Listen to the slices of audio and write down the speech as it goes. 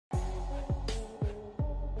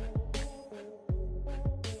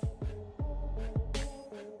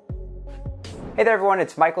Hey there everyone,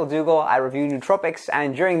 it's Michael Dougal. I review nootropics,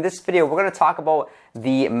 and during this video we're going to talk about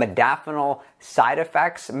the modafinil side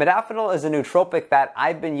effects. Modafinil is a nootropic that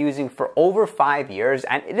I've been using for over 5 years,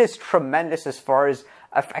 and it is tremendous as far as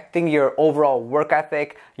affecting your overall work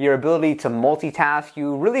ethic, your ability to multitask.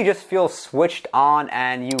 You really just feel switched on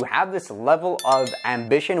and you have this level of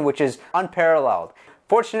ambition which is unparalleled.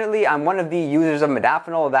 Fortunately, I'm one of the users of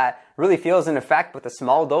modafinil that really feels an effect with a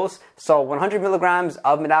small dose. So 100 milligrams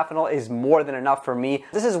of modafinil is more than enough for me.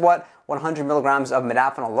 This is what 100 milligrams of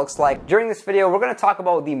modafinil looks like. During this video, we're going to talk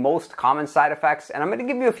about the most common side effects, and I'm going to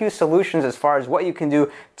give you a few solutions as far as what you can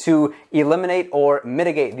do to eliminate or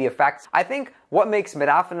mitigate the effects. I think what makes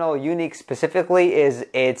modafinil unique specifically is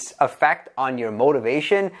its effect on your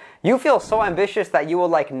motivation. You feel so ambitious that you will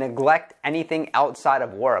neglect anything outside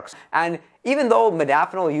of work. And even though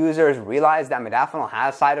modafinil users realize that modafinil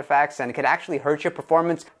has side effects and could actually hurt your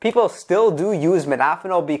performance, people still do use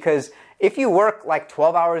modafinil because if you work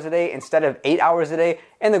 12 hours a day instead of 8 hours a day,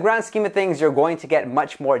 in the grand scheme of things, you're going to get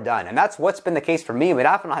much more done. And that's what's been the case for me.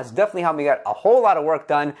 Modafinil has definitely helped me get a whole lot of work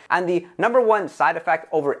done. And the number one side effect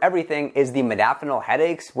over everything is the modafinil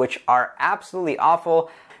headaches, which are absolutely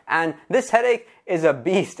awful. And this headache is a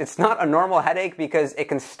beast. It's not a normal headache because it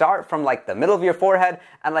can start from the middle of your forehead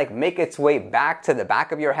and make its way back to the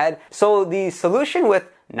back of your head. So the solution with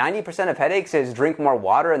 90% of headaches is drink more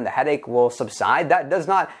water and the headache will subside. That does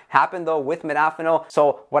not happen though with modafinil.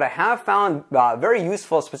 So what I have found very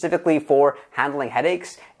useful specifically for handling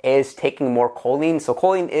headaches is taking more choline. So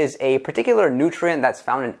choline is a particular nutrient that's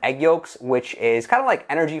found in egg yolks, which is kind of like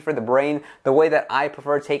energy for the brain. The way that I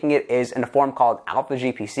prefer taking it is in a form called alpha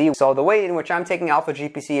GPC. So the way in which I'm taking alpha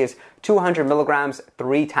GPC is 200 milligrams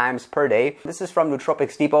 3 times per day. This is from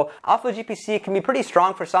Nootropics Depot. Alpha GPC can be pretty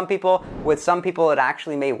strong for some people. With some people, it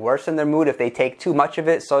actually may worsen their mood if they take too much of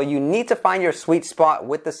it. So you need to find your sweet spot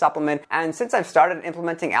with the supplement. And since I've started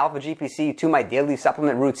implementing alpha GPC to my daily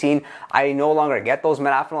supplement routine, I no longer get those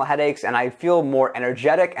modafinil headaches and I feel more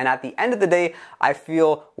energetic, and at the end of the day I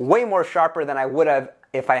feel way more sharper than I would have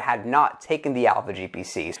if I had not taken the alpha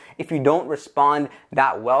GPC. If you don't respond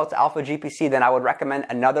that well to alpha GPC, then I would recommend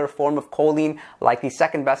another form of choline. The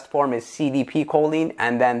second best form is CDP choline,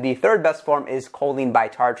 and then the third best form is choline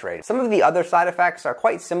bitartrate. Some of the other side effects are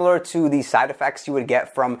quite similar to the side effects you would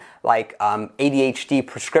get from ADHD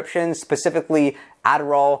prescriptions, specifically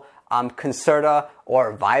Adderall, Concerta,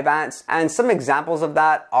 or Vyvanse. And some examples of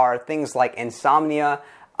that are things like insomnia,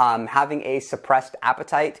 having a suppressed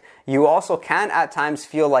appetite. You also can at times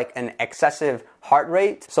feel an excessive heart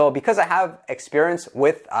rate. So because I have experience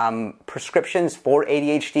with prescriptions for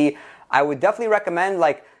ADHD, I would definitely recommend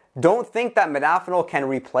don't think that modafinil can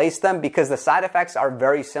replace them because the side effects are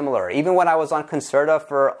very similar. Even when I was on Concerta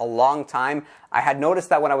for a long time, I had noticed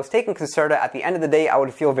that when I was taking Concerta, at the end of the day, I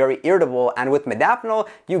would feel very irritable. And with modafinil,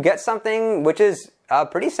 you get something which is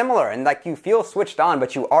pretty similar, and you feel switched on,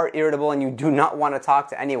 but you are irritable and you do not want to talk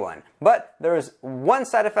to anyone. But there's one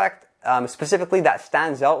side effect specifically that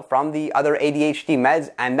stands out from the other ADHD meds,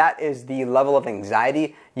 and that is the level of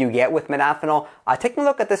anxiety you get with modafinil. Taking a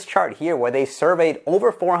look at this chart here where they surveyed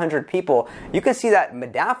over 400 people, you can see that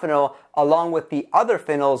modafinil along with the other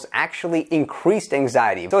phenols actually increased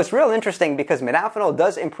anxiety. So it's real interesting because modafinil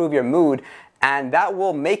does improve your mood, and that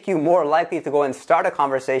will make you more likely to go and start a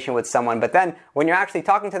conversation with someone. But then when you're actually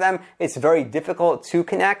talking to them, it's very difficult to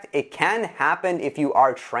connect. It can happen if you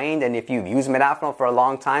are trained and if you've used modafinil for a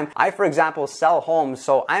long time. I, for example, sell homes,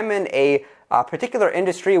 so I'm in a particular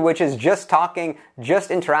industry which is just talking,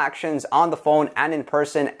 just interactions on the phone and in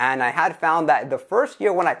person. And I had found that the first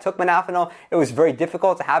year when I took modafinil, it was very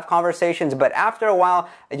difficult to have conversations. But after a while,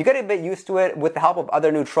 you get a bit used to it with the help of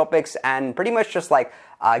other nootropics and pretty much just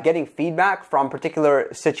getting feedback from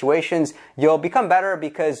particular situations. You'll become better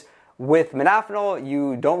because with modafinil,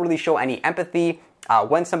 you don't really show any empathy.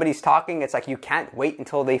 When somebody's talking, it's you can't wait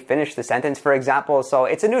until they finish the sentence, for example. So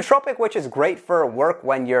it's a nootropic which is great for work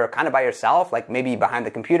when you're kind of by yourself, maybe behind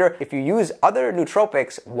the computer. If you use other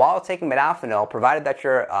nootropics while taking modafinil, provided that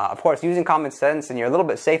you're, of course, using common sense and you're a little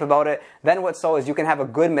bit safe about it, then what's so is you can have a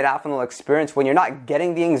good modafinil experience when you're not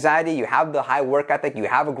getting the anxiety, you have the high work ethic, you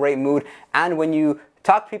have a great mood, and when you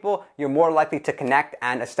talk to people, you're more likely to connect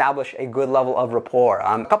and establish a good level of rapport.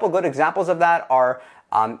 A couple good examples of that are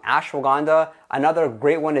ashwagandha. Another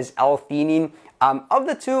great one is L-Theanine. Of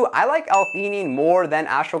the two, I like L-Theanine more than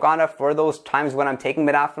ashwagandha for those times when I'm taking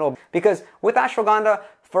modafinil, because with ashwagandha,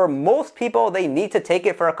 for most people, they need to take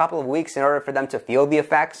it for a couple of weeks in order for them to feel the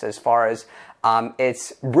effects as far as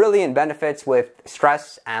its brilliant benefits with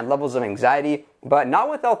stress and levels of anxiety, but not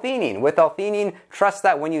with L-Theanine. With L-Theanine, trust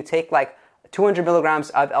that when you take 200 milligrams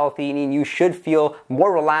of L-Theanine, you should feel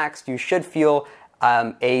more relaxed. You should feel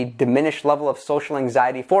a diminished level of social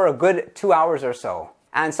anxiety for a good 2 hours or so.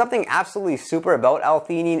 And something absolutely super about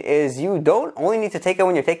L-Theanine is you don't only need to take it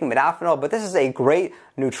when you're taking modafinil, but this is a great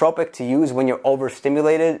nootropic to use when you're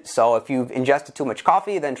overstimulated. So if you've ingested too much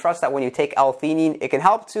coffee, then trust that when you take L-Theanine, it can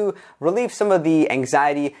help to relieve some of the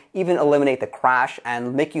anxiety, even eliminate the crash,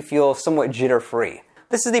 and make you feel somewhat jitter-free.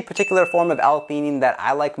 This is the particular form of L-Theanine that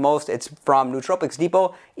I like most. It's from Nootropics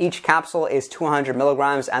Depot. Each capsule is 200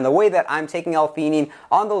 milligrams, and the way that I'm taking L-Theanine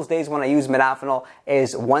on those days when I use modafinil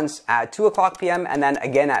is once at 2 o'clock p.m. and then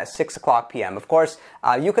again at 6 o'clock p.m. Of course,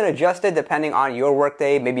 you can adjust it depending on your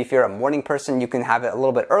workday. Maybe if you're a morning person, you can have it a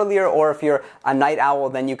little bit earlier, or if you're a night owl,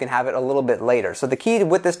 then you can have it a little bit later. So the key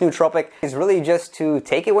with this nootropic is really just to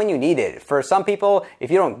take it when you need it. For some people,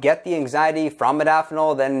 if you don't get the anxiety from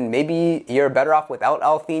modafinil, then maybe you're better off without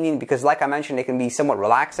L-Theanine, because like I mentioned, it can be somewhat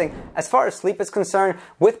relaxing. As far as sleep is concerned,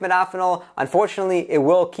 with modafinil, unfortunately, it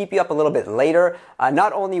will keep you up a little bit later.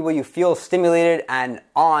 Not only will you feel stimulated and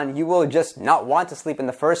on, you will just not want to sleep in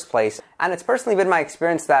the first place. And it's personally been my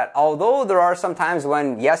experience that although there are some times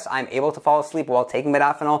when, yes, I'm able to fall asleep while taking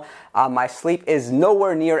modafinil, my sleep is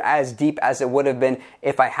nowhere near as deep as it would have been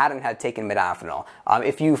if I hadn't had taken modafinil.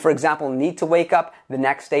 If you, for example, need to wake up the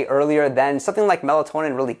next day earlier, then something like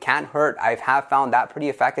melatonin really can't hurt. I have found that pretty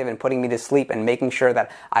effective in putting me to sleep and making sure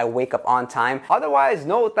that I wake up on time. Otherwise,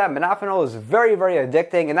 note that modafinil is very, very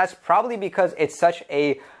addicting, and that's probably because it's such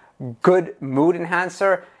a good mood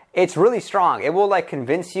enhancer. It's really strong. It will like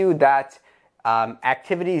convince you that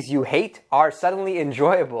activities you hate are suddenly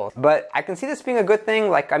enjoyable. But I can see this being a good thing.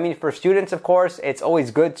 Like, I mean, for students, of course, it's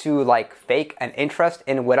always good to like fake an interest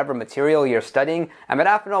in whatever material you're studying. And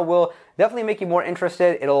modafinil will definitely make you more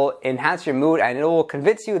interested. It'll enhance your mood, and it will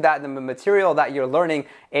convince you that the material that you're learning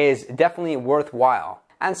is definitely worthwhile.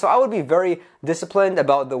 And so I would be very disciplined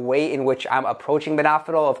about the way in which I'm approaching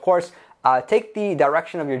modafinil. Of course, take the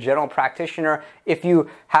direction of your general practitioner. If you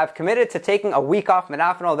have committed to taking a week off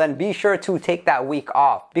modafinil, then be sure to take that week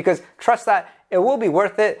off, because trust that it will be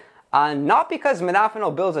worth it. Not because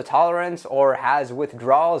modafinil builds a tolerance or has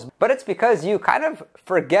withdrawals, but it's because you kind of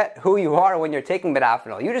forget who you are when you're taking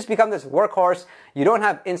modafinil. You just become this workhorse. You don't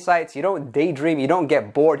have insights, you don't daydream, you don't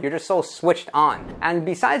get bored, you're just so switched on. And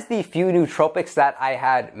besides the few nootropics that I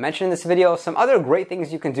had mentioned in this video, some other great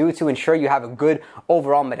things you can do to ensure you have a good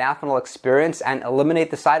overall modafinil experience and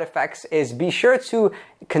eliminate the side effects is be sure to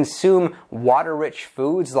consume water-rich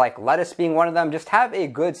foods, like lettuce being one of them. Just have a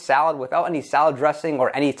good salad without any salad dressing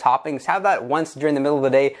or any toppings. Have that once during the middle of the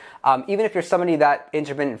day. Even if you're somebody that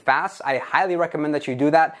intermittent fasts, I highly recommend that you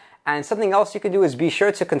do that. And something else you can do is be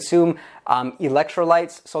sure to consume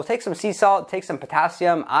electrolytes. So take some sea salt, take some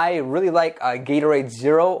potassium. I really like Gatorade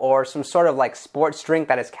Zero or some sort of like sports drink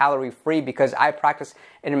that is calorie free, because I practice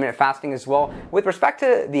intermittent fasting as well. With respect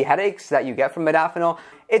to the headaches that you get from modafinil,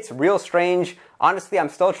 it's real strange. Honestly, I'm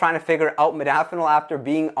still trying to figure out modafinil after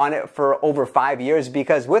being on it for over 5 years,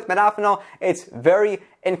 because with modafinil, it's very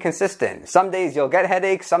inconsistent. Some days you'll get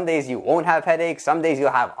headaches, some days you won't have headaches, some days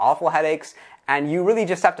you'll have awful headaches. And you really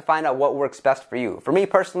just have to find out what works best for you. For me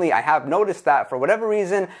personally, I have noticed that for whatever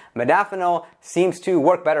reason, modafinil seems to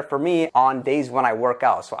work better for me on days when I work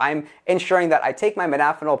out. So I'm ensuring that I take my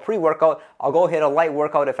modafinil pre-workout. I'll go hit a light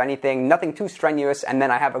workout if anything, nothing too strenuous, and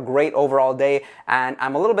then I have a great overall day. And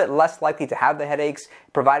I'm a little bit less likely to have the headaches,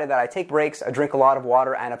 provided that I take breaks, I drink a lot of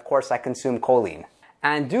water, and of course I consume choline.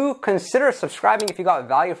 And do consider subscribing if you got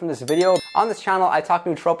value from this video. On this channel, I talk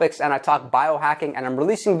nootropics and I talk biohacking, and I'm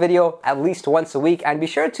releasing video at least once a week. And be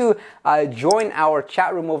sure to join our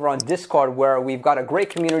chat room over on Discord, where we've got a great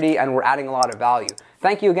community and we're adding a lot of value.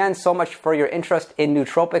 Thank you again so much for your interest in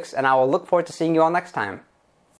nootropics, and I will look forward to seeing you all next time.